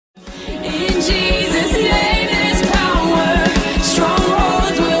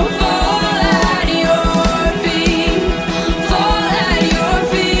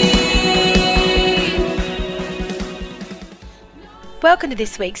Welcome to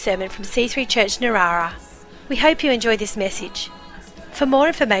this week's sermon from C3 Church Narara. We hope you enjoy this message. For more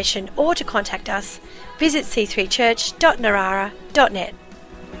information or to contact us, visit c3church.narara.net.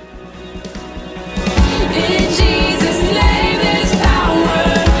 In Jesus' name there's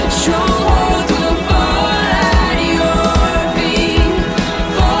power, strongholds will fall at your feet,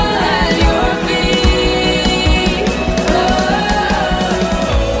 fall at your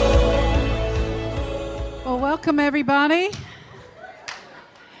feet. Well, welcome everybody.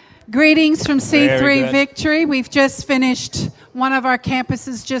 Greetings from C3 Victory. We've just finished, one of our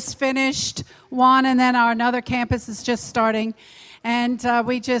campuses just finished one, and then our another campus is just starting. And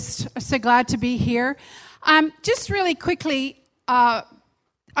we just are so glad to be here. Just really quickly, I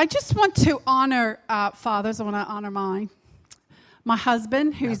just want to honor fathers. I want to honor my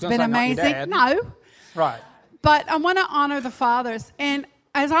husband, who's been amazing. No. Right. But I want to honor the fathers. And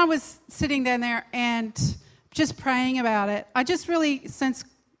as I was sitting down there and just praying about it, I just really sensed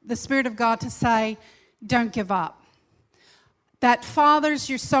the Spirit of God to say, don't give up. That fathers,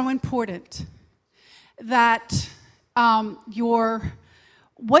 you're so important. That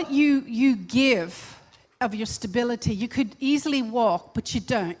what you give of your stability, you could easily walk, but you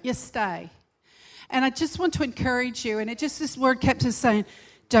don't. You stay. And I just want to encourage you, and this word kept us saying,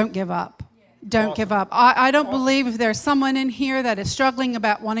 don't give up. Don't give up. I don't believe if there's someone in here that is struggling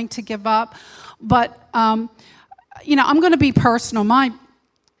about wanting to give up, but I'm going to be personal.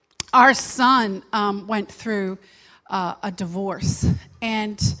 Our son went through a divorce,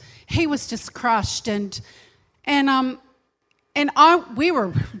 and he was just crushed, and we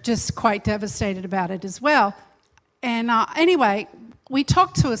were just quite devastated about it as well. And anyway, we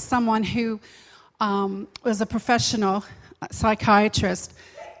talked to someone who was a professional psychiatrist,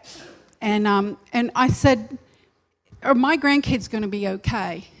 and I said, "Are my grandkids going to be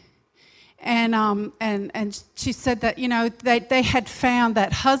okay?" And she said that they had found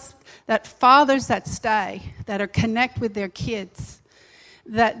that fathers that stay, that are connect with their kids,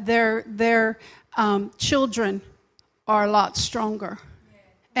 that their children are a lot stronger,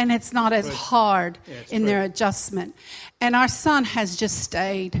 and it's not as hard in their adjustment. And our son has just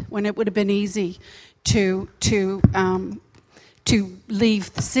stayed when it would have been easy to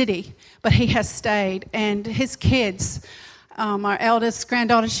leave the city, but he has stayed, and his kids. Our eldest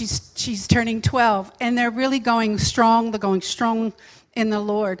granddaughter, she's turning 12, and they're really going strong. They're going strong in the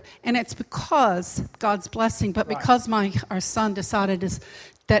Lord, and it's because God's blessing, but because our son decided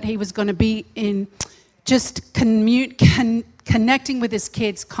that he was going to be in just connecting with his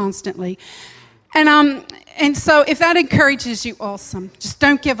kids constantly, and so if that encourages you, awesome. Just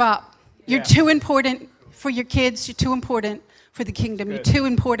don't give up. You're too important for your kids. You're too important for the kingdom. You're too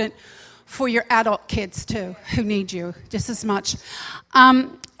important for your adult kids too, who need you just as much.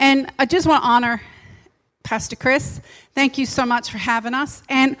 And I just want to honor Pastor Chris. Thank you so much for having us.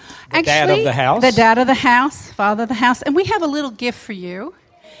 And the dad of the house. The dad of the house, father of the house. And we have a little gift for you.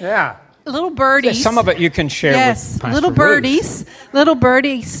 Yeah. Little birdies. Yeah, some of it you can share with Pastor little birdies. Ruth. Little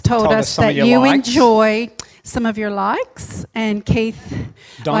birdies told us that you likes. enjoy some of your likes. And Keith...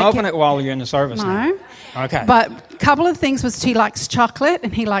 Don't open it while you're in the service. No. Now. Okay. But a couple of things was he likes chocolate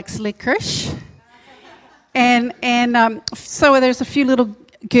and he likes licorice. And so there's a few little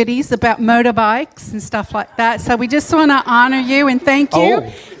goodies about motorbikes and stuff like that. So we just want to honor you and thank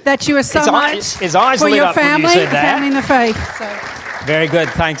you that you are so much his eyes for lit your up when family, you said that. family in the faith. So. Very good.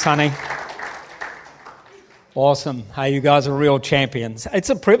 Thanks, honey. Awesome. Hey, you guys are real champions. It's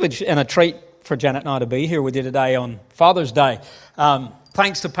a privilege and a treat for Janet and I to be here with you today on Father's Day.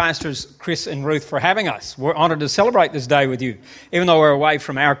 Thanks to Pastors Chris and Ruth for having us. We're honoured to celebrate this day with you. Even though we're away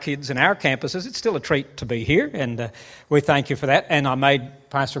from our kids and our campuses, it's still a treat to be here, and we thank you for that. And I made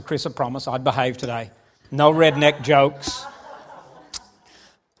Pastor Chris a promise I'd behave today. No redneck jokes.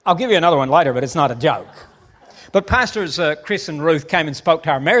 I'll give you another one later, but it's not a joke. But Pastors Chris and Ruth came and spoke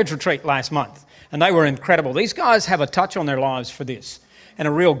to our marriage retreat last month, and they were incredible. These guys have a touch on their lives for this, and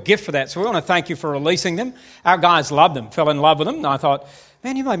a real gift for that. So we want to thank you for releasing them. Our guys loved them, fell in love with them. And I thought,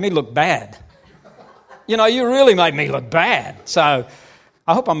 man, you made me look bad. You really made me look bad. So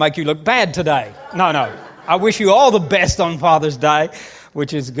I hope I make you look bad today. No. I wish you all the best on Father's Day,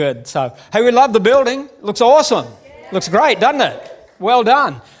 which is good. So, hey, we love the building. Looks awesome. Looks great, doesn't it? Well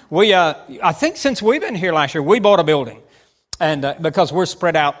done. I think since we've been here last year, we bought a building. And because we're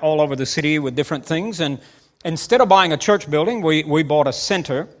spread out all over the city with different things, and instead of buying a church building, we bought a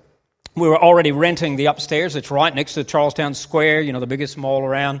center. We were already renting the upstairs. It's right next to Charlestown Square, the biggest mall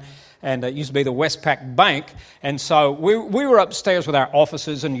around. And it used to be the Westpac Bank. And so we were upstairs with our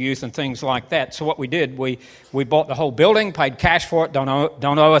offices and youth and things like that. So what we did, we bought the whole building, paid cash for it, don't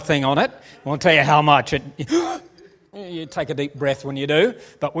owe a thing on it. I won't tell you how much. You take a deep breath when you do,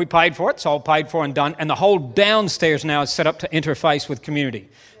 but we paid for it. It's all paid for and done. And the whole downstairs now is set up to interface with community,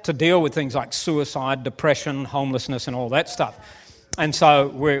 to deal with things like suicide, depression, homelessness, and all that stuff. And so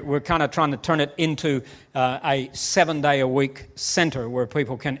we're kind of trying to turn it into a 7-day-a-week centre where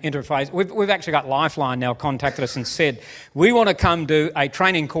people can interface. We've actually got Lifeline now contacted us and said, we want to come do a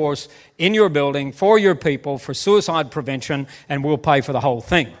training course in your building for your people for suicide prevention, and we'll pay for the whole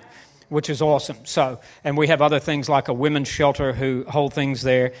thing, which is awesome. So, and we have other things like a women's shelter who hold things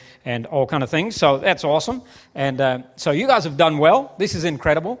there and all kind of things. So that's awesome. And so you guys have done well. This is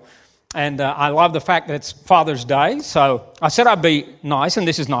incredible. And I love the fact that it's Father's Day. So I said I'd be nice, and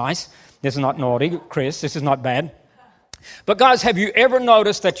this is nice. This is not naughty, Chris. This is not bad. But guys, have you ever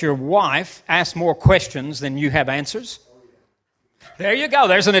noticed that your wife asks more questions than you have answers? There you go.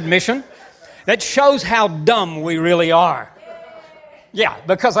 There's an admission. That shows how dumb we really are. Yeah,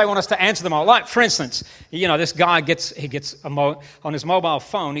 because they want us to answer them all. Like, for instance, you know, this guy on his mobile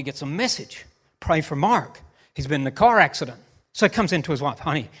phone, he gets a message. Pray for Mark. He's been in a car accident. So he comes into his wife,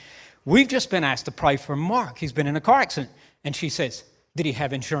 honey, we've just been asked to pray for Mark. He's been in a car accident. And she says, did he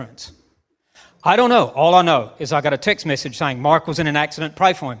have insurance? I don't know. All I know is I got a text message saying Mark was in an accident,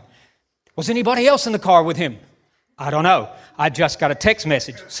 pray for him. Was anybody else in the car with him? I don't know. I just got a text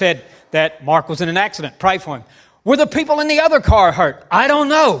message, said that Mark was in an accident, pray for him. Were the people in the other car hurt? I don't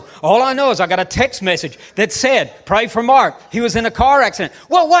know. All I know is I got a text message that said, pray for Mark. He was in a car accident.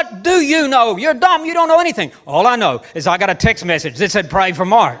 Well, what do you know? You're dumb. You don't know anything. All I know is I got a text message that said, pray for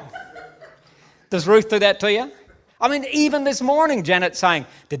Mark. Does Ruth do that to you? I mean, even this morning, Janet's saying,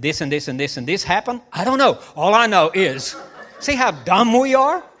 did this and this and this and this happen? I don't know. All I know is, see how dumb we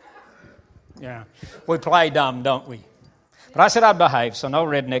are? Yeah, we play dumb, don't we? But I said I'd behave, so no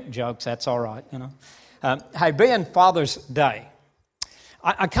redneck jokes. That's all right, you know. Hey, being Father's Day,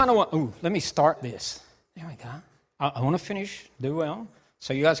 I kind of want, let me start this. There we go. I want to finish, do well,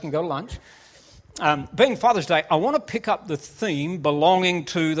 so you guys can go to lunch. Being Father's Day, I want to pick up the theme belonging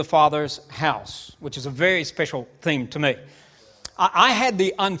to the Father's house, which is a very special theme to me. I had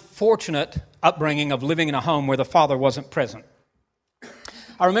the unfortunate upbringing of living in a home where the father wasn't present.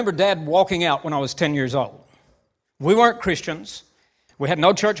 I remember Dad walking out when I was 10 years old. We weren't Christians. We had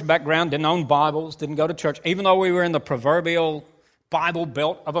no church background, didn't own Bibles, didn't go to church. Even though we were in the proverbial Bible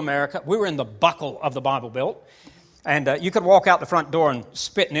Belt of America, we were in the buckle of the Bible Belt. And you could walk out the front door and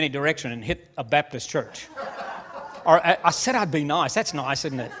spit in any direction and hit a Baptist church. Or I said I'd be nice. That's nice,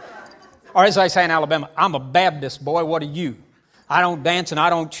 isn't it? Or as they say in Alabama, I'm a Baptist boy. What are you? I don't dance and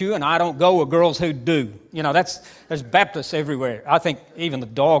I don't chew and I don't go with girls who do. You know, there's Baptists everywhere. I think even the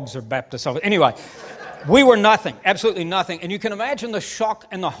dogs are Baptists. So anyway, we were nothing, absolutely nothing. And you can imagine the shock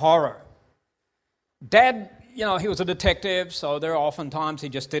and the horror. Dad, you know, he was a detective, so there are often times he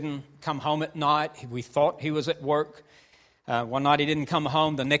just didn't come home at night. We thought he was at work. One night he didn't come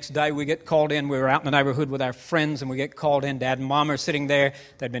home. The next day we get called in. We were out in the neighborhood with our friends, and we get called in. Dad and Mom are sitting there.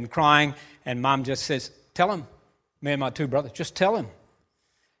 They'd been crying, and Mom just says, tell him, me and my two brothers, just tell him.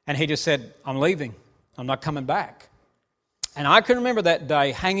 And he just said, I'm leaving. I'm not coming back. And I can remember that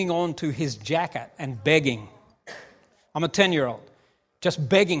day hanging on to his jacket and begging. I'm a 10-year-old. Just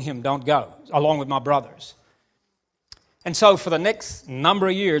begging him, don't go, along with my brothers. And so for the next number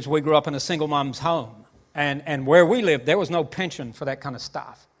of years, we grew up in a single mom's home. And where we lived, there was no pension for that kind of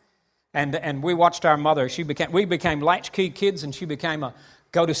stuff. And we watched our mother. We became latchkey kids, and she became a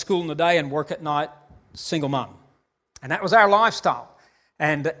go to school in the day and work at night single mom. And that was our lifestyle.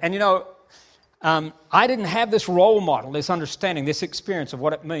 And you know, I didn't have this role model, this understanding, this experience of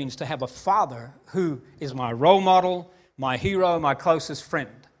what it means to have a father who is my role model, my hero, my closest friend.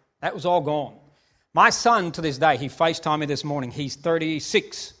 That was all gone. My son, to this day, he FaceTimed me this morning. He's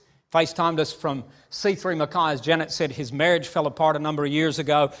 36. FaceTimed us from C3 Mackay. As Janet said, his marriage fell apart a number of years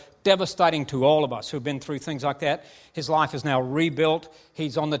ago. Devastating to all of us who've been through things like that. His life is now rebuilt.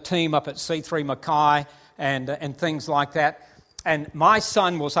 He's on the team up at C3 Mackay and things like that. And my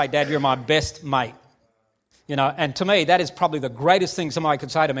son will say, Dad, you're my best mate. You know, and to me, that is probably the greatest thing somebody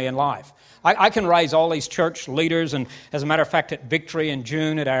could say to me in life. I can raise all these church leaders, and as a matter of fact, at Victory in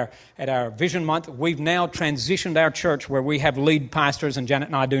June, at our Vision Month, we've now transitioned our church where we have lead pastors, and Janet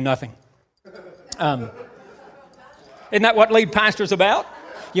and I do nothing. Isn't that what lead pastor's about?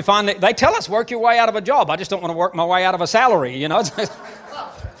 You find that they tell us, work your way out of a job. I just don't want to work my way out of a salary, you know.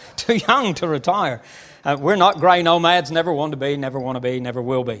 Too young to retire. We're not grey nomads, never want to be, never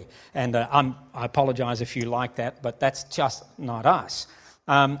will be. And I apologize if you like that, but that's just not us.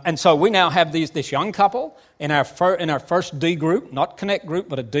 And so we now have this young couple in our first D group, not Connect group,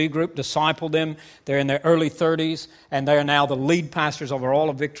 but a D group, disciple them. They're in their early 30s, and they are now the lead pastors over all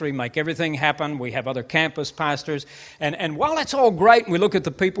of Victory, make everything happen. We have other campus pastors. And while that's all great, and we look at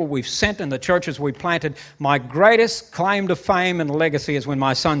the people we've sent and the churches we've planted, my greatest claim to fame and legacy is when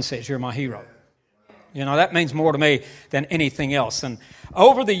my son says, "You're my hero." You know, that means more to me than anything else. And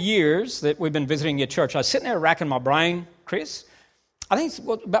over the years that we've been visiting your church, I was sitting there racking my brain, Chris. I think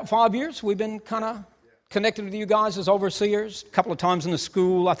it's about 5 years we've been kind of connected with you guys as overseers, a couple of times in the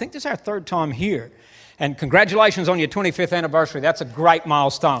school. I think this is our third time here. And congratulations on your 25th anniversary. That's a great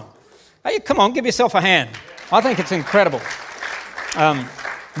milestone. Hey, come on, give yourself a hand. I think it's incredible.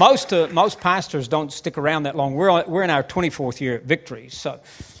 Most pastors don't stick around that long. We're in our 24th year at Victory.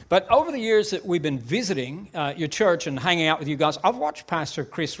 But over the years that we've been visiting your church and hanging out with you guys, I've watched Pastor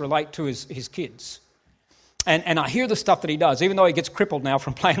Chris relate to his kids. And I hear the stuff that he does, even though he gets crippled now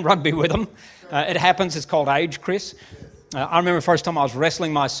from playing rugby with them. It happens. It's called age, Chris. I remember the first time I was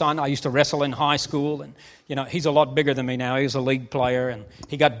wrestling my son. I used to wrestle in high school, and, you know, he's a lot bigger than me now. He's a league player, and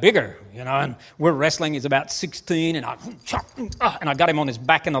he got bigger, you know, and we're wrestling. He's about 16, and I got him on his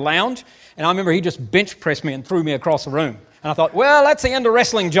back in the lounge, and I remember he just bench pressed me and threw me across the room. And I thought, well, that's the end of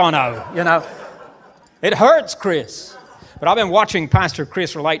wrestling, Jono, you know. It hurts, Chris. But I've been watching Pastor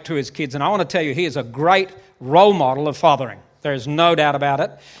Chris relate to his kids, and I want to tell you, he is a great role model of fathering. There's no doubt about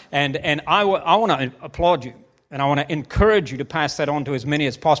it. And I want to applaud you, and I want to encourage you to pass that on to as many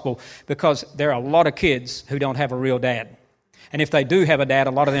as possible, because there are a lot of kids who don't have a real dad. And if they do have a dad,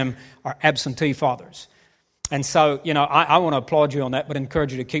 a lot of them are absentee fathers. And so, you know, I want to applaud you on that, but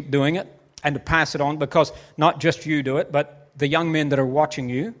encourage you to keep doing it and to pass it on, because not just you do it, but the young men that are watching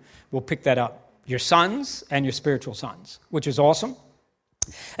you will pick that up. Your sons and your spiritual sons, which is awesome.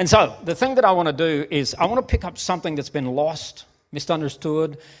 And so the thing that I want to do is I want to pick up something that's been lost,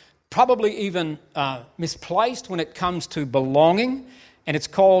 misunderstood, probably even misplaced when it comes to belonging, and it's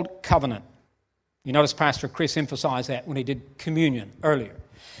called covenant. You notice Pastor Chris emphasized that when he did communion earlier.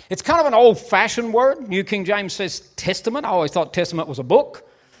 It's kind of an old-fashioned word. New King James says testament. I always thought testament was a book.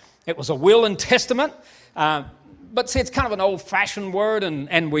 It was a will and testament. But see, it's kind of an old-fashioned word,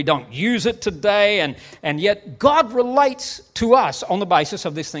 and we don't use it today, and yet God relates to us on the basis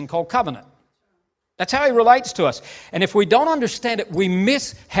of this thing called covenant. That's how he relates to us. And if we don't understand it, we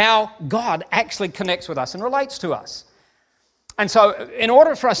miss how God actually connects with us and relates to us. And so in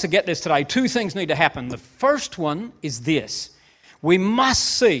order for us to get this today, two things need to happen. The first one is this. We must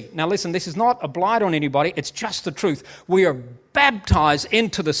see, now listen, this is not a blight on anybody, it's just the truth. We are baptized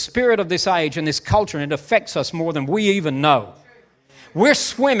into the spirit of this age and this culture, and it affects us more than we even know. We're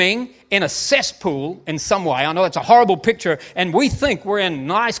swimming in a cesspool in some way. I know it's a horrible picture, and we think we're in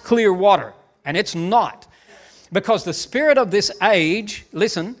nice, clear water, and it's not. Because the spirit of this age,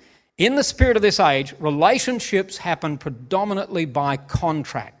 listen, in the spirit of this age, relationships happen predominantly by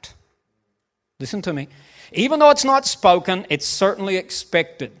contract. Listen to me. Even though it's not spoken, it's certainly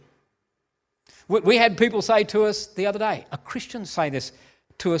expected. We had people say to us the other day, a Christian say this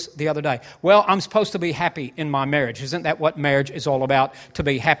to us the other day, well, I'm supposed to be happy in my marriage. Isn't that what marriage is all about, to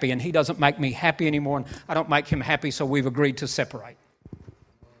be happy? And he doesn't make me happy anymore, and I don't make him happy, so we've agreed to separate.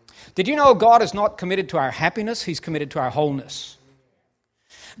 Did you know God is not committed to our happiness? He's committed to our wholeness.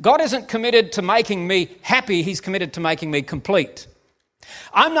 God isn't committed to making me happy. He's committed to making me complete.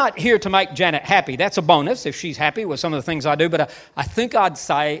 I'm not here to make Janet happy. That's a bonus if she's happy with some of the things I do, but I think I'd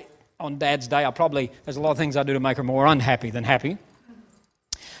say on Dad's Day, there's a lot of things I do to make her more unhappy than happy.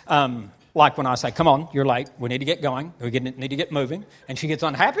 Like when I say, come on, you're late, we need to get going, we need to get moving, and she gets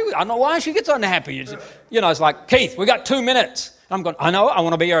unhappy. I don't know why she gets unhappy. You know, it's like, Keith, we got 2 minutes. I'm going, I know, I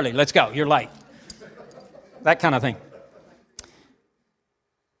want to be early, let's go, you're late. That kind of thing.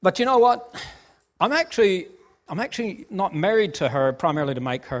 But you know what? I'm actually not married to her primarily to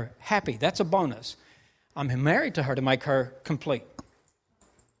make her happy. That's a bonus. I'm married to her to make her complete.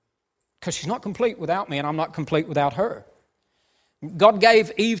 Because she's not complete without me, and I'm not complete without her. God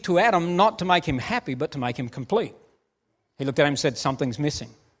gave Eve to Adam not to make him happy, but to make him complete. He looked at him and said, something's missing.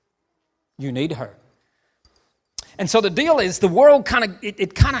 You need her. And so the deal is, the world kind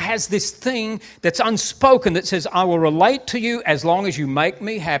of has this thing that's unspoken that says, I will relate to you as long as you make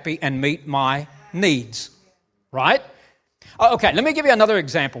me happy and meet my needs. Right? Okay, let me give you another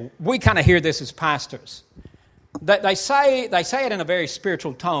example. We kind of hear this as pastors. They say it in a very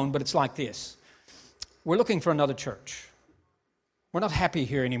spiritual tone, but it's like this. We're looking for another church. We're not happy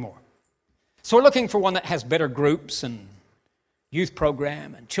here anymore. So we're looking for one that has better groups and youth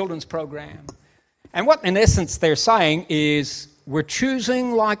program and children's program. And what, in essence, they're saying is we're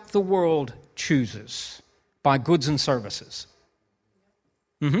choosing like the world chooses, by goods and services.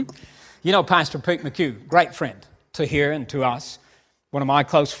 You know Pastor Pete McHugh, great friend to here and to us, one of my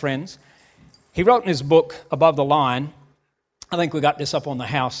close friends. He wrote in his book, Above the Line, I think we got this up on the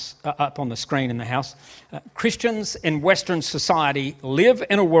house, up on the screen in the house. Christians in Western society live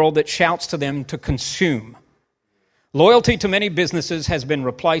in a world that shouts to them to consume. Loyalty to many businesses has been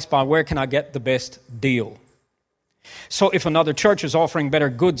replaced by where can I get the best deal? So if another church is offering better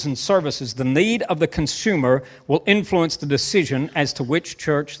goods and services, the need of the consumer will influence the decision as to which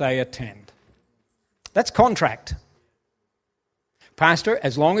church they attend. That's contract. Pastor,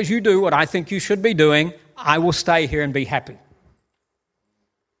 as long as you do what I think you should be doing, I will stay here and be happy.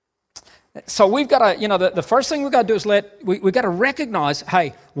 So we've got to, the first thing we've got to do is we've got to recognize,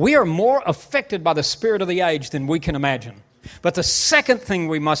 hey, we are more affected by the spirit of the age than we can imagine. But the second thing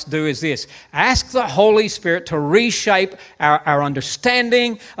we must do is this: ask the Holy Spirit to reshape our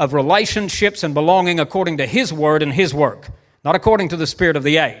understanding of relationships and belonging according to His Word and His work, not according to the spirit of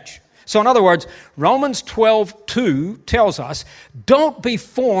the age. So in other words, Romans 12:2 tells us, don't be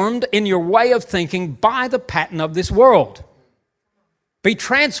formed in your way of thinking by the pattern of this world. Be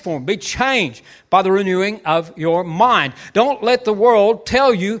transformed, be changed by the renewing of your mind. Don't let the world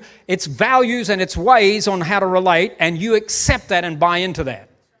tell you its values and its ways on how to relate, and you accept that and buy into that.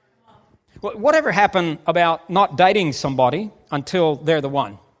 Whatever happened about not dating somebody until they're the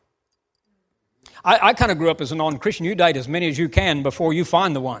one? I kind of grew up as a non-Christian. You date as many as you can before you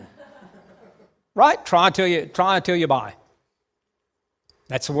find the one. Right? Try till you buy.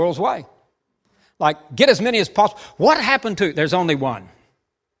 That's the world's way. Like, get as many as possible. What happened to, there's only one.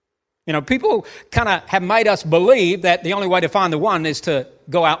 People kind of have made us believe that the only way to find the one is to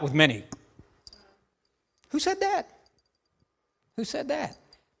go out with many. Who said that? Who said that?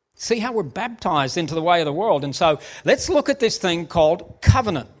 See how we're baptized into the way of the world. And so let's look at this thing called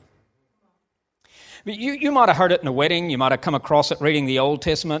covenant. You might have heard it in a wedding. You might have come across it reading the Old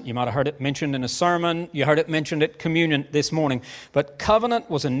Testament. You might have heard it mentioned in a sermon. You heard it mentioned at communion this morning. But covenant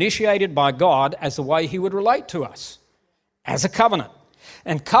was initiated by God as the way He would relate to us, as a covenant.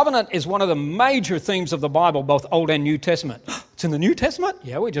 And covenant is one of the major themes of the Bible, both Old and New Testament. It's in the New Testament?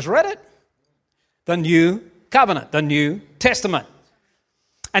 Yeah, we just read it. The New Covenant, the New Testament.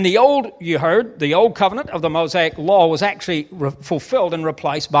 And the old covenant of the Mosaic Law was actually fulfilled and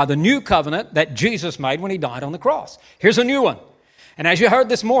replaced by the new covenant that Jesus made when He died on the cross. Here's a new one. And as you heard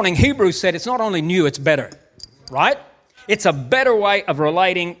this morning, Hebrews said it's not only new, it's better. Right? It's a better way of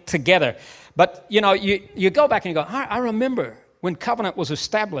relating together. But, you go back and you go, I remember when covenant was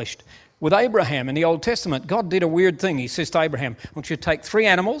established with Abraham in the Old Testament. God did a weird thing. He says to Abraham, I want you to take 3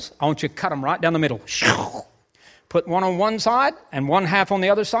 animals. I want you to cut them right down the middle. Put one on one side and one half on the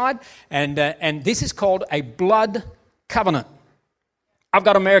other side. And this is called a blood covenant. I've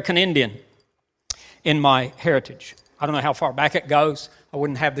got American Indian in my heritage. I don't know how far back it goes. I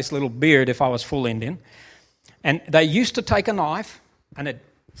wouldn't have this little beard if I was full Indian. And they used to take a knife and they'd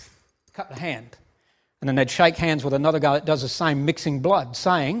cut the hand. And then they'd shake hands with another guy that does the same, mixing blood,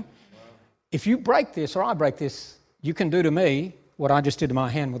 saying, if you break this or I break this, you can do to me what I just did to my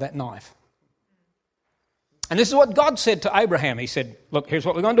hand with that knife. And this is what God said to Abraham. He said, look, here's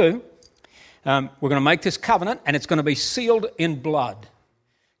what we're going to do. We're going to make this covenant, and it's going to be sealed in blood.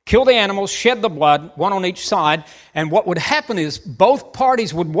 Kill the animals, shed the blood, one on each side, and what would happen is both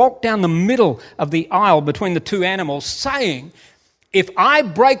parties would walk down the middle of the aisle between the 2 animals, saying, if I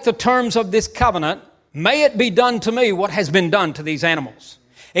break the terms of this covenant, may it be done to me what has been done to these animals.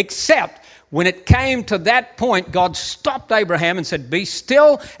 Except when it came to that point, God stopped Abraham and said, be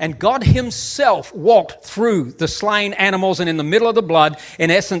still. And God Himself walked through the slain animals and in the middle of the blood,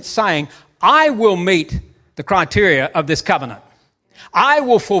 in essence saying, I will meet the criteria of this covenant. I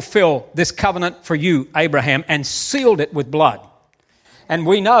will fulfill this covenant for you, Abraham, and sealed it with blood. And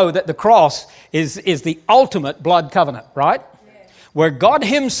we know that the cross is the ultimate blood covenant, right? Where God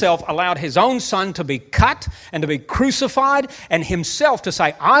Himself allowed His own Son to be cut and to be crucified, and Himself to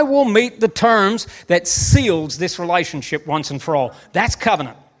say, I will meet the terms that seals this relationship once and for all. That's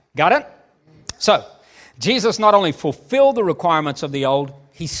covenant. Got it? So, Jesus not only fulfilled the requirements of the old,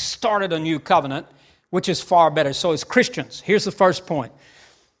 He started a new covenant, which is far better. So as Christians, here's the first point.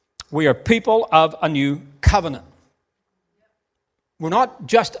 We are people of a new covenant. We're not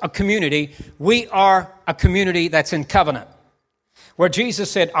just a community. We are a community that's in covenant. Where Jesus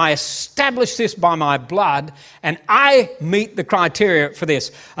said, I establish this by my blood, and I meet the criteria for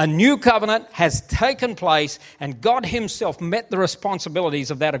this. A new covenant has taken place, and God Himself met the responsibilities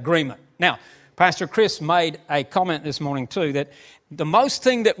of that agreement. Now, Pastor Chris made a comment this morning too, that the most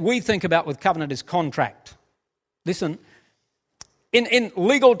thing that we think about with covenant is contract. Listen, in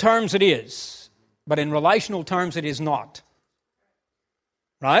legal terms it is, but in relational terms it is not.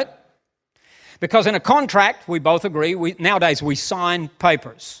 right? Because in a contract, we both agree, nowadays we sign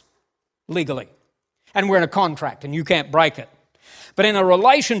papers legally. And we're in a contract and you can't break it. But in a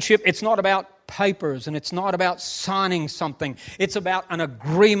relationship, it's not about papers and it's not about signing something. It's about an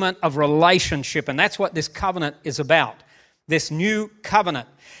agreement of relationship. And that's what this covenant is about, this new covenant.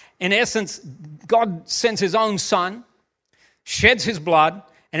 In essence, God sends His own Son, sheds His blood,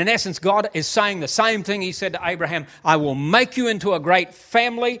 and in essence, God is saying the same thing He said to Abraham, I will make you into a great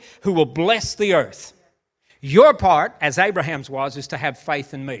family who will bless the earth. Your part, as Abraham's was, is to have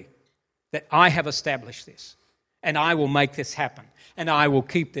faith in me, that I have established this, and I will make this happen, and I will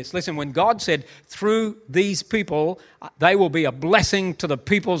keep this. Listen, when God said, through these people, they will be a blessing to the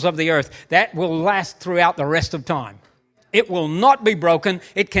peoples of the earth, that will last throughout the rest of time. It will not be broken.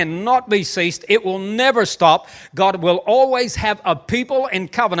 It cannot be ceased. It will never stop. God will always have a people in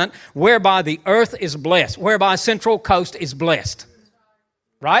covenant whereby the earth is blessed, whereby Central Coast is blessed.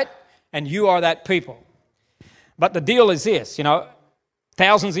 Right? And you are that people. But the deal is this,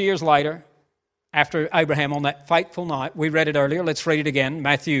 thousands of years later, after Abraham on that fateful night, we read it earlier, let's read it again,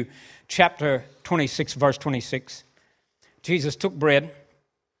 Matthew chapter 26, verse 26. Jesus took bread,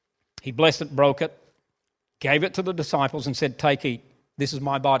 He blessed it, broke it, gave it to the disciples and said, take, eat, this is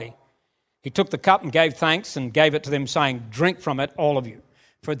my body. He took the cup and gave thanks and gave it to them, saying, drink from it, all of you,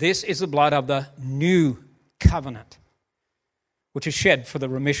 for this is the blood of the new covenant, which is shed for the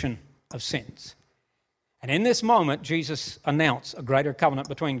remission of sins. And in this moment, Jesus announced a greater covenant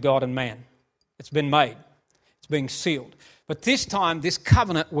between God and man. It's been made. It's being sealed. But this time, this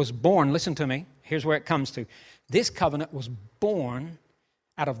covenant was born, listen to me, here's where it comes to. This covenant was born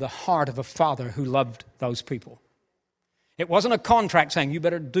out of the heart of a father who loved those people. It wasn't a contract saying, you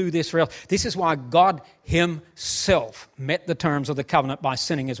better do this or else. This is why God Himself met the terms of the covenant by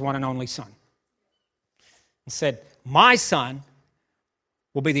sending His one and only Son. And said, my Son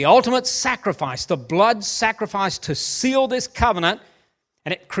will be the ultimate sacrifice, the blood sacrifice to seal this covenant,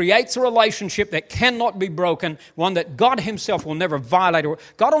 and it creates a relationship that cannot be broken, one that God Himself will never violate.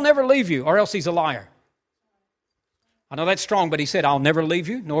 God will never leave you, or else He's a liar. I know that's strong, but He said, I'll never leave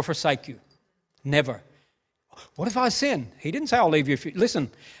you nor forsake you. Never. What if I sin? He didn't say I'll leave you.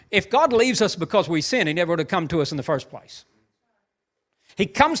 Listen, if God leaves us because we sin, He never would have come to us in the first place. He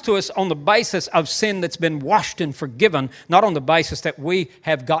comes to us on the basis of sin that's been washed and forgiven, not on the basis that we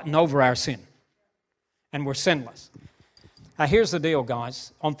have gotten over our sin and we're sinless. Now, here's the deal,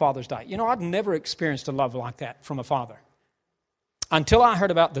 guys, on Father's Day. I'd never experienced a love like that from a father until I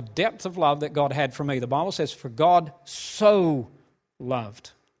heard about the depth of love that God had for me. The Bible says, for God so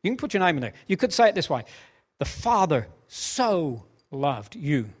loved. You can put your name in there. You could say it this way. The Father so loved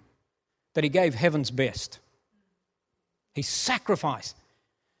you that He gave heaven's best. He sacrificed.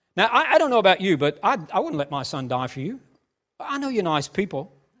 Now, I don't know about you, but I wouldn't let my son die for you. I know you're nice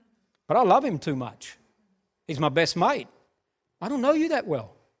people, but I love him too much. He's my best mate. I don't know you that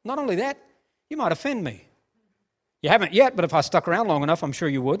well. Not only that, you might offend me. You haven't yet, but if I stuck around long enough, I'm sure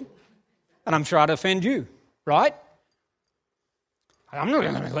you would. And I'm sure I'd offend you, right? I'm not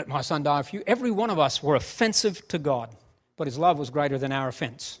going to let my son die for you. Every one of us were offensive to God, but His love was greater than our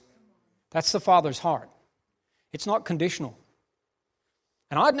offense. That's the Father's heart. It's not conditional.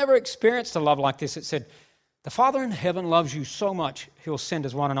 And I'd never experienced a love like this. It said, the Father in heaven loves you so much, He'll send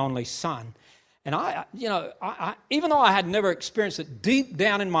His one and only Son. And I even though I had never experienced it, deep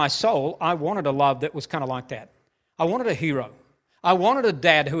down in my soul, I wanted a love that was kind of like that. I wanted a hero. I wanted a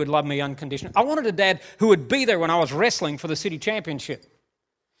dad who would love me unconditionally. I wanted a dad who would be there when I was wrestling for the city championship.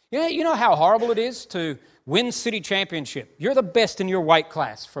 You know how horrible it is to win city championship. You're the best in your weight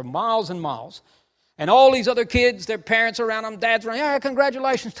class for miles and miles. And all these other kids, their parents around them, dads around, yeah,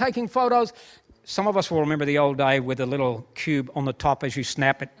 congratulations, taking photos. Some of us will remember the old day with a little cube on the top. As you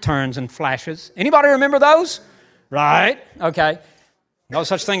snap, it turns and flashes. Anybody remember those? Right, okay. No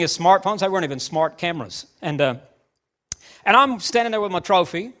such thing as smartphones. They weren't even smart cameras. And I'm standing there with my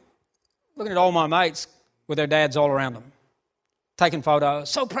trophy, looking at all my mates with their dads all around them, taking photos.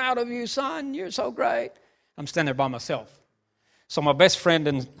 So proud of you, son. You're so great. I'm standing there by myself. So my best friend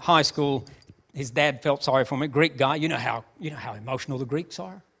in high school, his dad felt sorry for me, Greek guy. You know how emotional the Greeks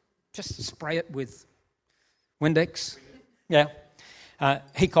are. Just spray it with Windex. Yeah.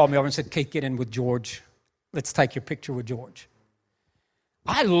 He called me over and said, Keith, get in with George. Let's take your picture with George.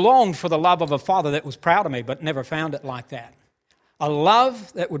 I longed for the love of a father that was proud of me, but never found it like that. A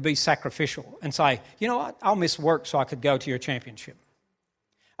love that would be sacrificial and say, you know what, I'll miss work so I could go to your championship.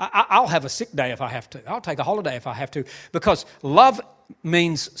 I'll have a sick day if I have to. I'll take a holiday if I have to, because love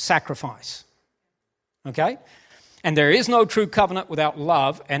means sacrifice. Okay? And there is no true covenant without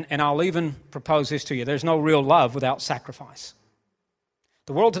love, and I'll even propose this to you. There's no real love without sacrifice.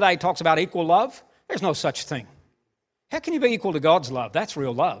 The world today talks about equal love. There's no such thing. How can you be equal to God's love? That's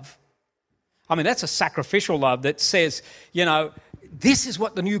real love. I mean, that's a sacrificial love that says, this is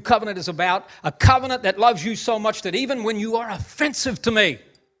what the new covenant is about, a covenant that loves you so much that even when you are offensive to me,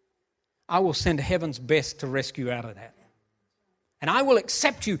 I will send heaven's best to rescue you out of that. And I will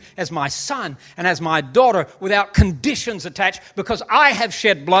accept you as my son and as my daughter without conditions attached because I have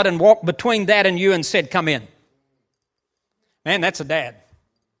shed blood and walked between that and you and said, come in. Man, that's a dad.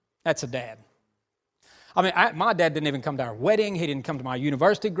 That's a dad. I mean, my dad didn't even come to our wedding. He didn't come to my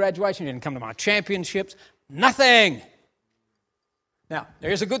university graduation. He didn't come to my championships. Nothing. Now,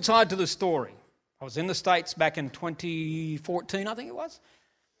 there's a good side to the story. I was in the States back in 2014, I think it was.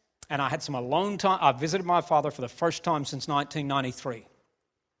 And I had some alone time. I visited my father for the first time since 1993.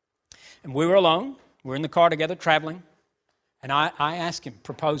 And we were alone. We were in the car together traveling. And I asked him,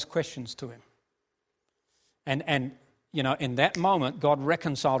 proposed questions to him. And in that moment, God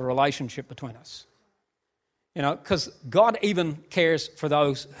reconciled a relationship between us. Because God even cares for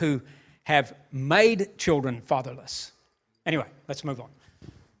those who have made children fatherless. Anyway, let's move on.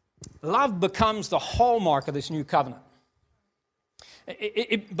 Love becomes the hallmark of this new covenant.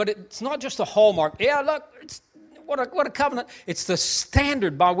 But it's not just a hallmark. Yeah, look, it's what a covenant. It's the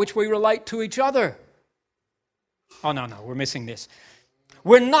standard by which we relate to each other. Oh, no, we're missing this.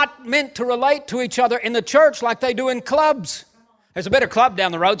 We're not meant to relate to each other in the church like they do in clubs. There's a better club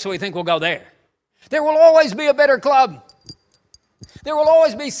down the road, so we think we'll go there. There will always be a better club. There will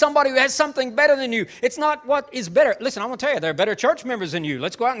always be somebody who has something better than you. It's not what is better. Listen, I want to tell you, there are better church members than you.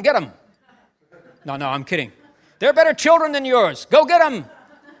 Let's go out and get them. No, I'm kidding. There are better children than yours. Go get them.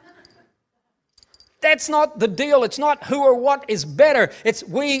 That's not the deal. It's not who or what is better. It's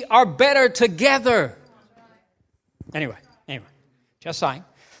we are better together. Anyway, just saying.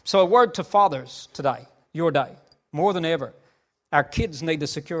 So a word to fathers today, your day, more than ever. Our kids need the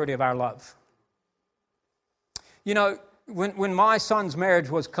security of our love. When my son's marriage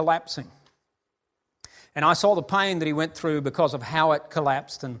was collapsing, and I saw the pain that he went through because of how it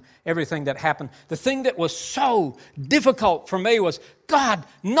collapsed and everything that happened, the thing that was so difficult for me was, God,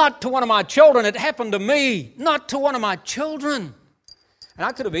 not to one of my children. It happened to me, not to one of my children. And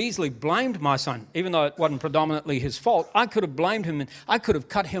I could have easily blamed my son, even though it wasn't predominantly his fault. I could have blamed him and I could have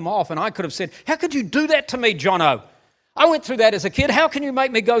cut him off and I could have said, how could you do that to me, Jono? I went through that as a kid. How can you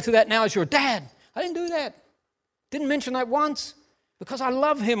make me go through that now as your dad? I didn't do that. Didn't mention that once because I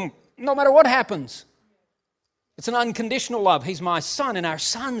love him no matter what happens. It's an unconditional love. He's my son, and our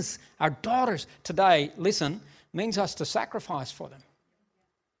sons, our daughters today, listen, means us to sacrifice for them.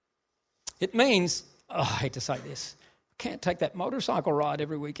 It means, I hate to say this, I can't take that motorcycle ride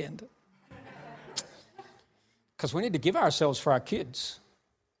every weekend because we need to give ourselves for our kids.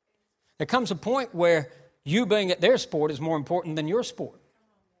 There comes a point where you being at their sport is more important than your sport.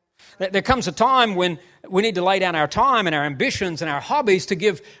 There comes a time when we need to lay down our time and our ambitions and our hobbies to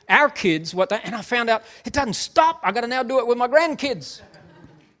give our kids what they... And I found out it doesn't stop. I've got to now do it with my grandkids.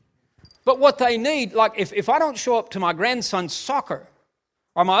 But what they need, like if I don't show up to my grandson's soccer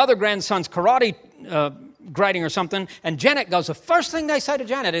or my other grandson's karate grading or something, and Janet goes, the first thing they say to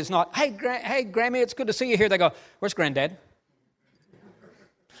Janet is not, hey, Grammy, it's good to see you here. They go, where's Granddad?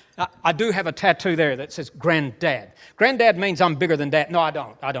 I do have a tattoo there that says Granddad. Granddad means I'm bigger than Dad. No, I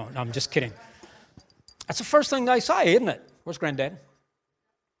don't. I'm just kidding. That's the first thing they say, isn't it? Where's Granddad?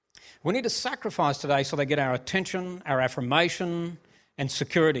 We need to sacrifice today so they get our attention, our affirmation, and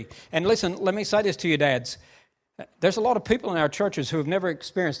security. And listen, let me say this to you, dads. There's a lot of people in our churches who have never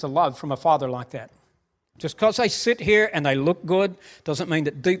experienced a love from a father like that. Just because they sit here and they look good doesn't mean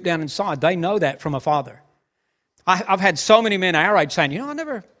that deep down inside they know that from a father. I've had so many men our age saying,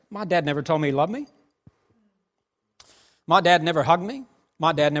 my dad never told me he loved me. My dad never hugged me.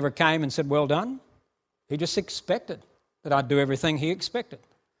 My dad never came and said, well done. He just expected that I'd do everything he expected.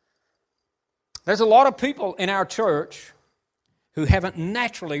 There's a lot of people in our church who haven't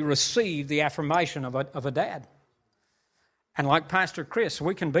naturally received the affirmation of a dad. And like Pastor Chris,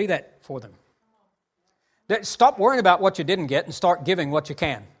 we can be that for them. Stop worrying about what you didn't get and start giving what you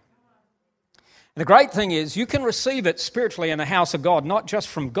can. And the great thing is you can receive it spiritually in the house of God, not just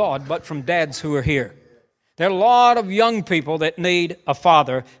from God, but from dads who are here. There are a lot of young people that need a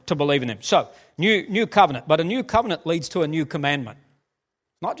father to believe in them. So, new covenant, but a new covenant leads to a new commandment.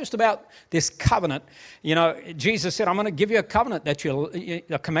 Not just about this covenant. Jesus said, I'm going to give you a covenant,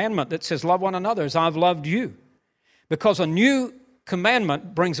 a commandment that says love one another as I've loved you. Because a new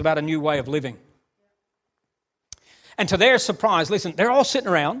commandment brings about a new way of living. And to their surprise, listen, they're all sitting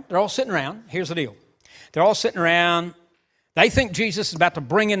around. Here's the deal. They're all sitting around. They think Jesus is about to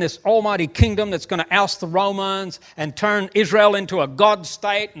bring in this almighty kingdom that's going to oust the Romans and turn Israel into a God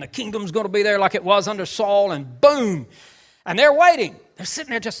state, and the kingdom's going to be there like it was under Saul, and boom. And they're waiting. They're sitting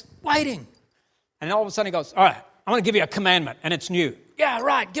there just waiting. And all of a sudden he goes, all right, I'm going to give you a commandment, and it's new. Yeah,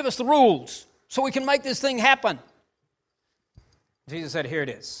 right, give us the rules so we can make this thing happen. Jesus said, here it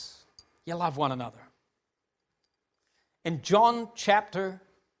is. You love one another. In John chapter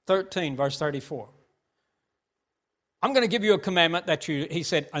 13, verse 34, I'm going to give you a commandment he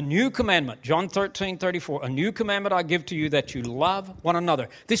said, a new commandment, John 13, 34, a new commandment I give to you that you love one another.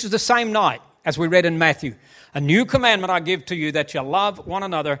 This is the same night as we read in Matthew. A new commandment I give to you that you love one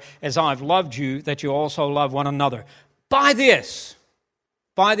another as I've loved you, that you also love one another. By the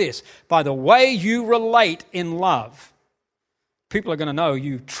way you relate in love, people are going to know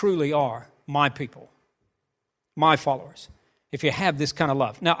you truly are my people, my followers, if you have this kind of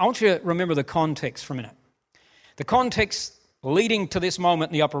love. Now, I want you to remember the context for a minute. The context leading to this moment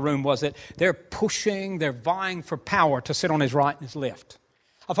in the upper room was that they're vying for power to sit on his right and his left.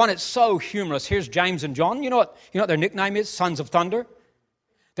 I find it so humorous. Here's James and John. You know what their nickname is? Sons of Thunder.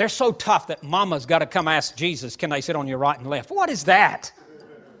 They're so tough that Mama's got to come ask Jesus, can they sit on your right and left? What is that?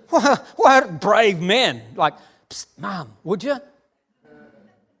 What brave men. Like, psst, Mom, would you?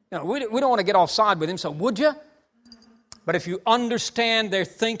 We don't want to get offside with him, so would you? But if you understand their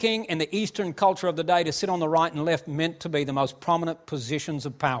thinking in the Eastern culture of the day, to sit on the right and left meant to be the most prominent positions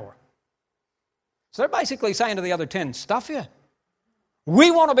of power. So they're basically saying to the other 10, stuff you.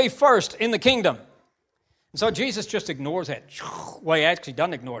 We want to be first in the kingdom. And so Jesus just ignores that. Well, he actually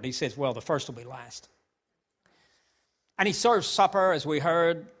doesn't ignore it. He says, well, the first will be last. And he serves supper, as we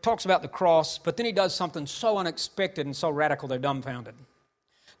heard, talks about the cross, but then he does something so unexpected and so radical they're dumbfounded.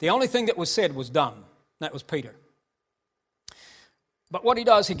 The only thing that was said was dumb. That was Peter. But what he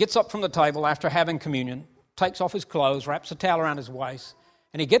does, he gets up from the table after having communion, takes off his clothes, wraps a towel around his waist,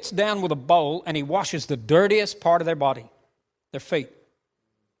 and he gets down with a bowl and he washes the dirtiest part of their body, their feet.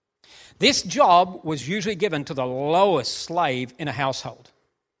 This job was usually given to the lowest slave in a household.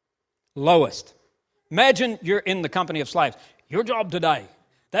 Lowest. Imagine you're in the company of slaves. Your job today.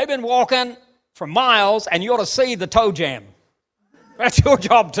 They've been walking for miles and you ought to see the toe jam. That's your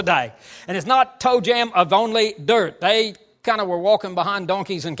job today. And it's not toe jam of only dirt. They kind of were walking behind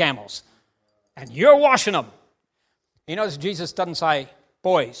donkeys and camels. And you're washing them. You notice Jesus doesn't say,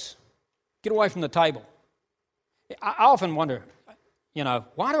 boys, get away from the table. I often wonder,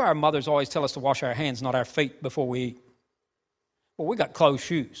 why do our mothers always tell us to wash our hands, not our feet, before we eat? Well, we got closed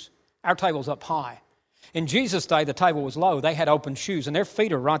shoes. Our table's up high. In Jesus' day, the table was low. They had open shoes, and their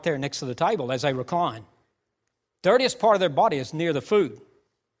feet are right there next to the table as they recline. Dirtiest part of their body is near the food.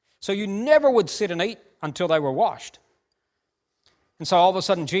 So you never would sit and eat until they were washed. And so all of a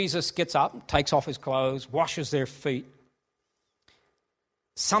sudden, Jesus gets up, takes off his clothes, washes their feet.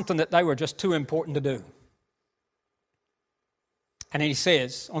 Something that they were just too important to do. And then he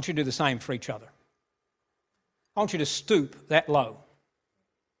says, I want you to do the same for each other. I want you to stoop that low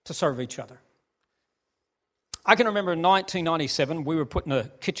to serve each other. I can remember in 1997, we were putting a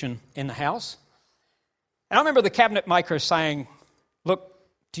kitchen in the house. And I remember the cabinet maker saying, look,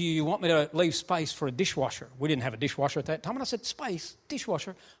 do you want me to leave space for a dishwasher? We didn't have a dishwasher at that time. And I said, space?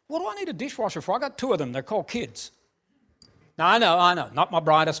 Dishwasher? What do I need a dishwasher for? I got 2 of them. They're called kids. Now, I know. Not my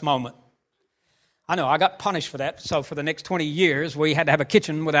brightest moment. I know. I got punished for that. So for the next 20 years, we had to have a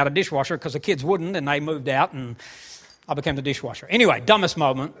kitchen without a dishwasher because the kids wouldn't, and they moved out, and I became the dishwasher. Anyway, dumbest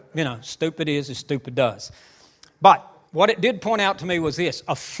moment. Stupid is as stupid does. But what it did point out to me was this,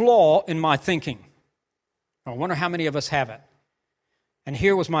 a flaw in my thinking. I wonder how many of us have it. And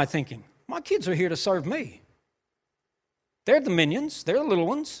here was my thinking. My kids are here to serve me. They're the minions. They're the little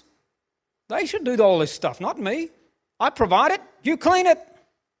ones. They should do all this stuff, not me. I provide it. You clean it.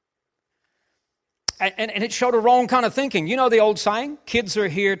 And it showed a wrong kind of thinking. You know the old saying, kids are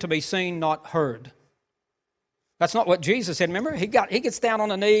here to be seen, not heard. That's not what Jesus said, remember? He gets down on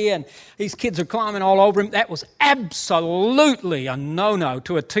a knee and these kids are climbing all over him. That was absolutely a no-no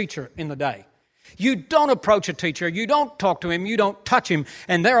to a teacher in the day. You don't approach a teacher, you don't talk to him, you don't touch him,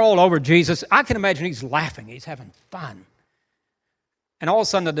 and they're all over Jesus. I can imagine he's laughing, he's having fun. And all of a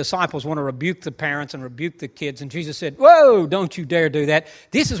sudden the disciples want to rebuke the parents and rebuke the kids, and Jesus said, whoa, don't you dare do that.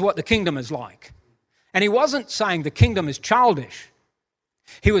 This is what the kingdom is like. And he wasn't saying the kingdom is childish.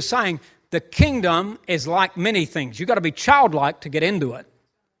 He was saying the kingdom is like many things. You've got to be childlike to get into it,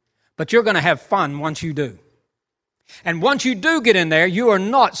 but you're going to have fun once you do. And once you do get in there, you are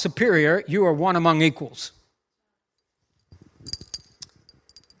not superior, you are one among equals.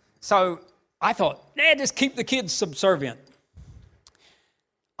 So I thought, just keep the kids subservient.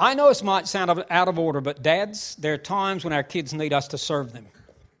 I know this might sound out of order, but dads, there are times when our kids need us to serve them.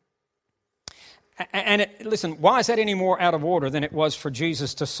 And listen, why is that any more out of order than it was for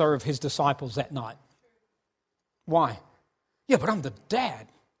Jesus to serve his disciples that night? Why? Yeah, but I'm the dad.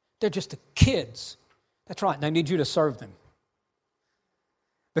 They're just the kids. That's right, they need you to serve them.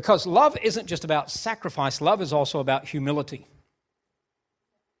 Because love isn't just about sacrifice, love is also about humility.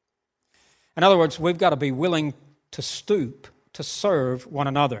 In other words, we've got to be willing to stoop to serve one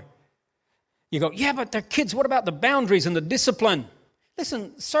another. You go, yeah, but they're kids. What about the boundaries and the discipline?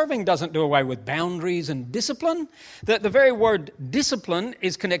 Listen, serving doesn't do away with boundaries and discipline. The very word discipline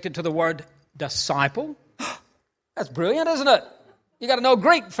is connected to the word disciple. That's brilliant, isn't it? You got to know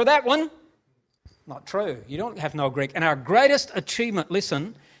Greek for that one. Not true. You don't have to know Greek. And our greatest achievement,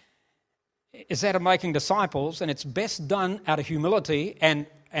 listen, is that of making disciples, and it's best done out of humility. And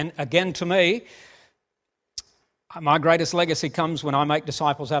again, to me, my greatest legacy comes when I make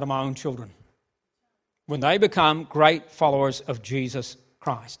disciples out of my own children, when they become great followers of Jesus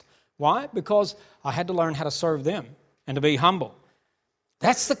Christ. Why? Because I had to learn how to serve them and to be humble.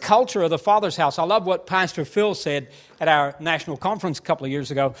 That's the culture of the Father's house. I love what Pastor Phil said at our national conference a couple of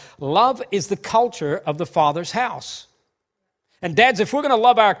years ago. Love is the culture of the Father's house. And dads, if we're going to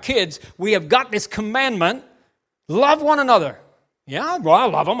love our kids, we have got this commandment, love one another. Yeah, well, I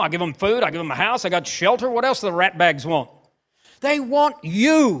love them. I give them food. I give them a house. I got shelter. What else do the rat bags want? They want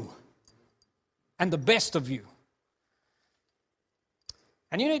you and the best of you.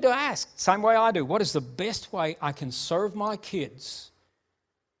 And you need to ask, same way I do, what is the best way I can serve my kids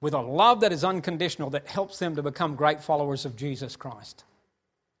with a love that is unconditional, that helps them to become great followers of Jesus Christ?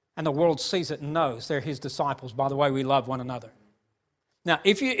 And the world sees it and knows they're his disciples by the way we love one another. Now,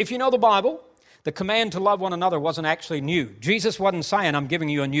 if you know the Bible, the command to love one another wasn't actually new. Jesus wasn't saying, I'm giving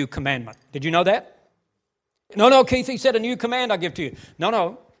you a new commandment. Did you know that? No, Keith, he said a new command I give to you.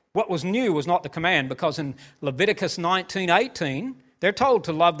 No. What was new was not the command, because in Leviticus 19:18, they're told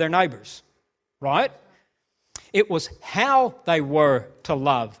to love their neighbors, right? It was how they were to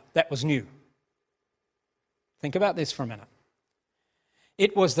love that was new. Think about this for a minute.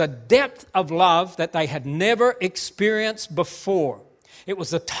 It was the depth of love that they had never experienced before. It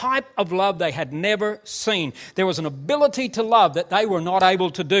was the type of love they had never seen. There was an ability to love that they were not able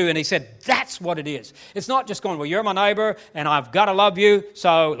to do. And he said, that's what it is. It's not just going, well, you're my neighbor and I've got to love you,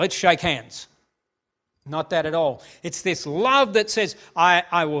 so let's shake hands. Not that at all. It's this love that says,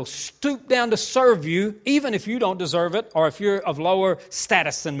 I will stoop down to serve you, even if you don't deserve it, or if you're of lower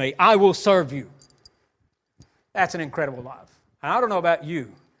status than me. I will serve you. That's an incredible love. And I don't know about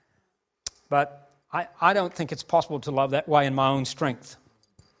you, but I don't think it's possible to love that way in my own strength.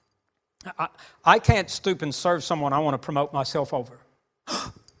 I can't stoop and serve someone I want to promote myself over.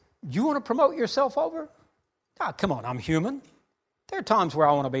 You want to promote yourself over? Oh, come on, I'm human. There are times where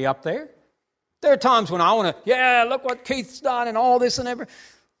I want to be up there. There are times when I want to, yeah, look what Keith's done and all this and everything.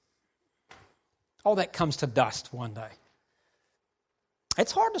 All that comes to dust one day.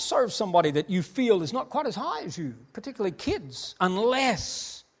 It's hard to serve somebody that you feel is not quite as high as you, particularly kids,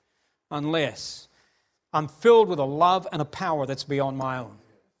 unless I'm filled with a love and a power that's beyond my own.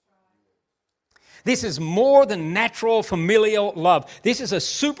 This is more than natural familial love. This is a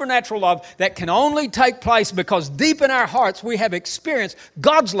supernatural love that can only take place because deep in our hearts we have experienced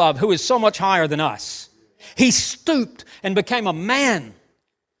God's love, who is so much higher than us. He stooped and became a man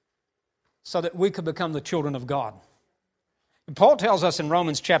so that we could become the children of God. And Paul tells us in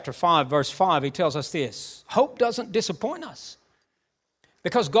Romans chapter 5, verse 5, he tells us this: hope doesn't disappoint us,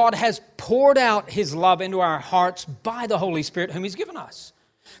 because God has poured out his love into our hearts by the Holy Spirit whom he's given us.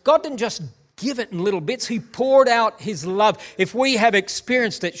 God didn't just give it in little bits. He poured out his love. If we have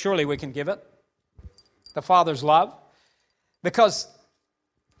experienced it, surely we can give it. The Father's love. Because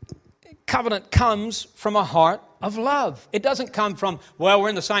covenant comes from a heart of love. It doesn't come from, well, we're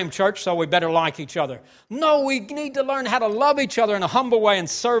in the same church, so we better like each other. No, we need to learn how to love each other in a humble way and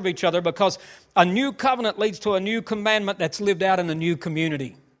serve each other, because a new covenant leads to a new commandment that's lived out in a new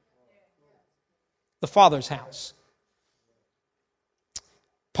community. The Father's house.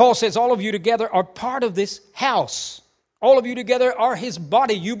 Paul says all of you together are part of this house. All of you together are his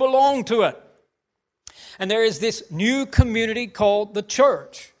body. You belong to it. And there is this new community called the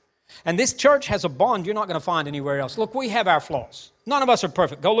church. And this church has a bond you're not going to find anywhere else. Look, we have our flaws. None of us are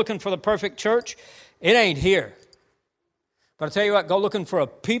perfect. Go looking for the perfect church. It ain't here. But I tell you what, go looking for a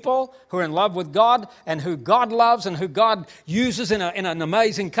people who are in love with God and who God loves and who God uses in an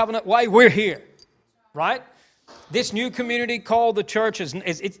amazing covenant way. We're here, right? This new community called the church,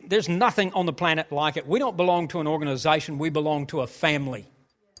 there's nothing on the planet like it. We don't belong to an organization. We belong to a family,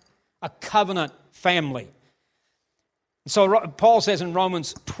 a covenant family. So Paul says in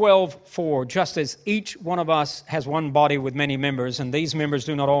Romans 12:4, just as each one of us has one body with many members, and these members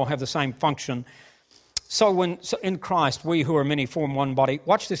do not all have the same function, so in Christ we who are many form one body.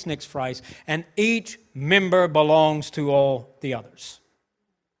 Watch this next phrase, and each member belongs to all the others.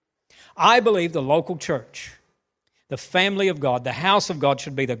 I believe the local church, the family of God, the house of God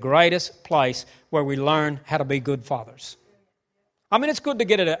should be the greatest place where we learn how to be good fathers. I mean, it's good to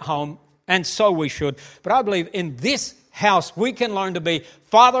get it at home, and so we should, but I believe in this house we can learn to be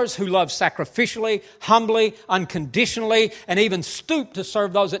fathers who love sacrificially, humbly, unconditionally, and even stoop to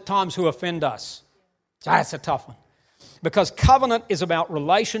serve those at times who offend us. That's a tough one. Because covenant is about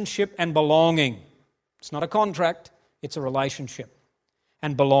relationship and belonging. It's not a contract, it's a relationship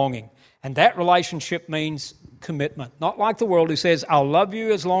and belonging. And that relationship means commitment. Not like the world who says, I'll love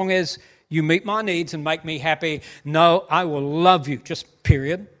you as long as you meet my needs and make me happy. No, I will love you, just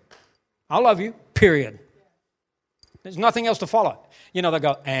period. I'll love you, period. There's nothing else to follow. You know, they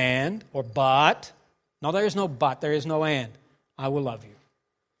go, and, or but. No, there is no but, there is no and. I will love you.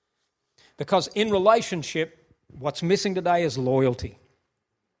 Because in relationship, what's missing today is loyalty.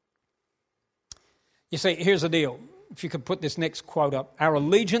 You see, here's the deal. If you could put this next quote up. Our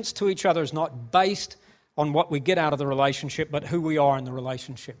allegiance to each other is not based on what we get out of the relationship, but who we are in the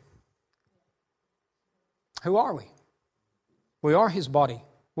relationship. Who are we? We are His body.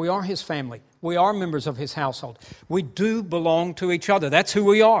 We are His family. We are members of His household. We do belong to each other. That's who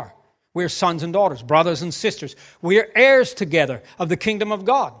we are. We're sons and daughters, brothers and sisters. We are heirs together of the kingdom of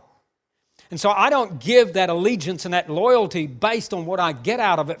God. And so I don't give that allegiance and that loyalty based on what I get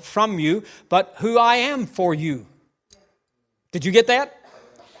out of it from you, but who I am for you. Did you get that?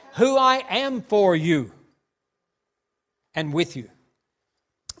 Who I am for you and with you.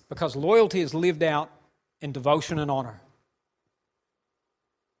 Because loyalty is lived out in devotion and honor.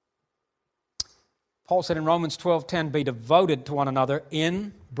 Paul said in Romans 12:10, be devoted to one another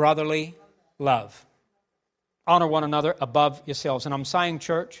in brotherly love. Honor one another above yourselves. And I'm saying,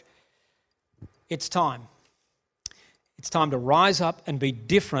 church, it's time. It's time to rise up and be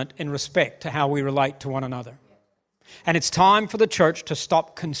different in respect to how we relate to one another. And it's time for the church to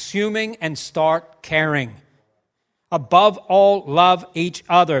stop consuming and start caring. Above all, love each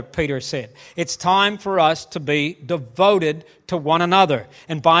other, Peter said. It's time for us to be devoted to one another.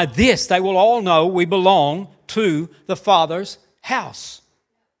 And by this, they will all know we belong to the Father's house.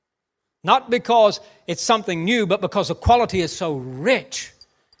 Not because it's something new, but because the quality is so rich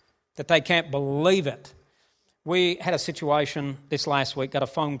that they can't believe it. We had a situation this last week, got a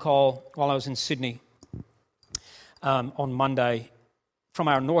phone call while I was in Sydney on Monday from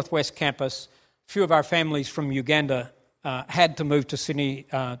our Northwest campus. A few of our families from Uganda had to move to Sydney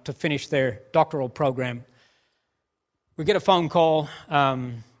to finish their doctoral program. We get a phone call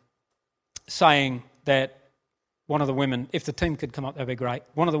saying that one of the women, if the team could come up, that'd be great.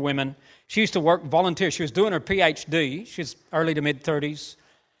 One of the women, she used to work volunteer. She was doing her PhD. She's early to mid-30s,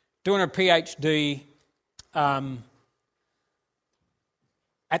 doing her PhD at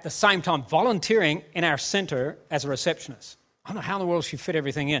the same time volunteering in our centre as a receptionist. I don't know how in the world she fit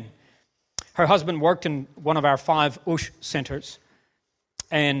everything in. Her husband worked in one of our 5 USH centres,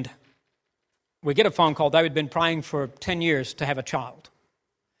 and we get a phone call. They had been praying for 10 years to have a child.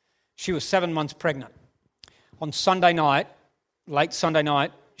 She was 7 months pregnant. On Sunday night, late Sunday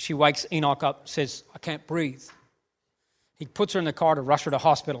night, she wakes Enoch up, says, I can't breathe. He puts her in the car to rush her to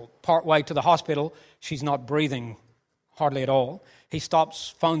hospital. Part way to the hospital, she's not breathing hardly at all. He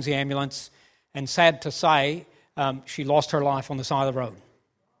stops, phones the ambulance, and sad to say, she lost her life on the side of the road.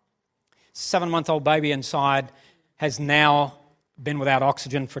 7-month-old baby inside has now been without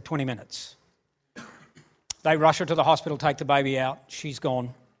oxygen for 20 minutes. They rush her to the hospital, take the baby out. She's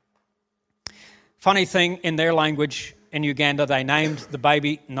gone. Funny thing, in their language in Uganda, they named the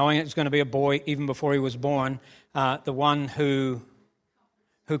baby, knowing it was going to be a boy even before he was born, the one who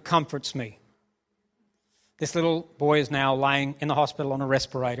comforts me. This little boy is now laying in the hospital on a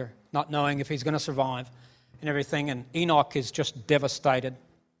respirator, not knowing if he's going to survive and everything. And Enoch is just devastated.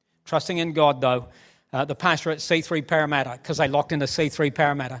 Trusting in God, though, the pastor at C3 Parramatta, because they locked into C3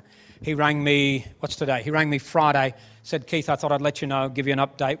 Parramatta, he rang me, what's today? He rang me Friday, said, Keith, I thought I'd let you know, give you an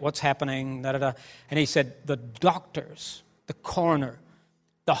update, what's happening, da-da-da. And he said, the doctors, the coroner,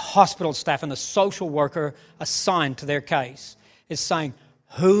 the hospital staff, and the social worker assigned to their case is saying,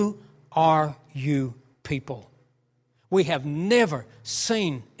 who are you people? We have never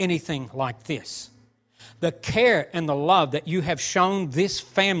seen anything like this. The care and the love that you have shown this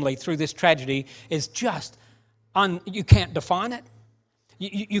family through this tragedy is just, you can't define it.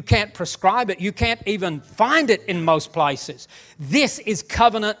 You can't prescribe it. You can't even find it in most places. This is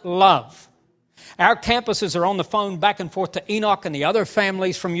covenant love. Our campuses are on the phone back and forth to Enoch and the other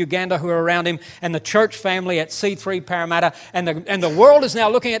families from Uganda who are around him and the church family at C3 Parramatta. And the world is now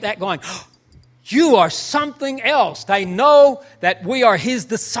looking at that going, "Oh, you are something else." They know that we are his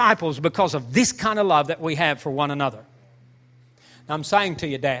disciples because of this kind of love that we have for one another. Now, I'm saying to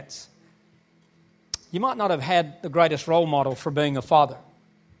you, dads, you might not have had the greatest role model for being a father.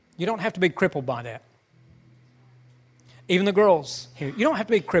 You don't have to be crippled by that. Even the girls here, you don't have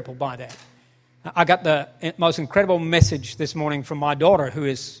to be crippled by that. I got the most incredible message this morning from my daughter, who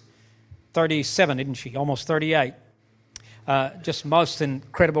is 37, isn't she? Almost 38. Just most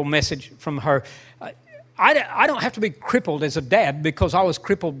incredible message from her. I don't have to be crippled as a dad because I was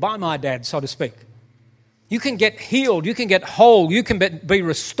crippled by my dad, so to speak. You can get healed, you can get whole, you can be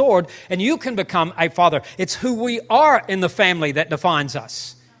restored, and you can become a father. It's who we are in the family that defines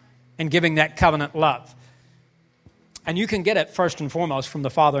us and giving that covenant love. And you can get it first and foremost from the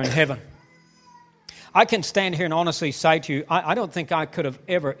Father in heaven. I can stand here and honestly say to you, I don't think I could have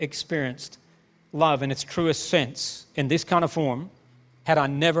ever experienced love in its truest sense in this kind of form had I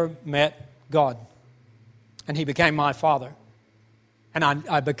never met God. And he became my father. And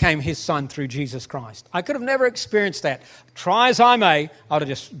I became his son through Jesus Christ. I could have never experienced that. Try as I may, I would have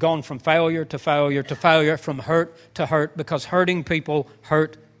just gone from failure to failure to failure, from hurt to hurt, because hurting people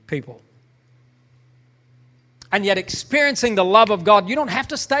hurt people. And yet experiencing the love of God, you don't have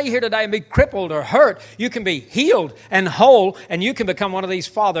to stay here today and be crippled or hurt. You can be healed and whole, and you can become one of these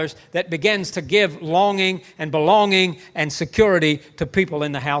fathers that begins to give longing and belonging and security to people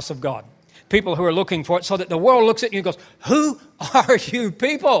in the house of God. People who are looking for it, so that the world looks at you and goes, "Who are you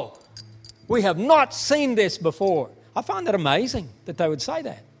people? We have not seen this before." I find that amazing that they would say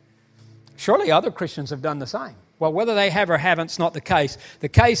that. Surely other Christians have done the same. Well, whether they have or haven't is not the case. The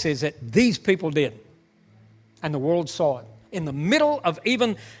case is that these people did. And the world saw it. In the middle of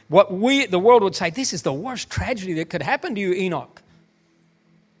even what the world would say, this is the worst tragedy that could happen to you, Enoch.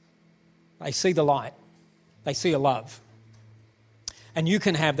 They see the light. They see a love. And you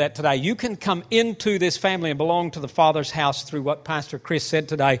can have that today. You can come into this family and belong to the Father's house through what Pastor Chris said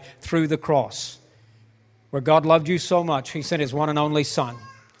today, through the cross. Where God loved you so much, he sent his one and only Son.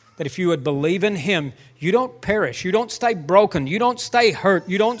 That if you would believe in him, you don't perish, you don't stay broken, you don't stay hurt,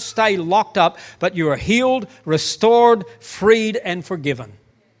 you don't stay locked up, but you are healed, restored, freed, and forgiven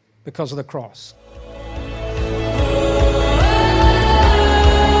because of the cross.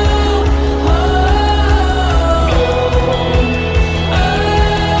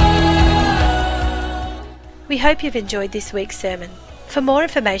 We hope you've enjoyed this week's sermon. For more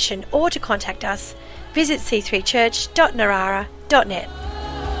information or to contact us, visit c3church.narara.net.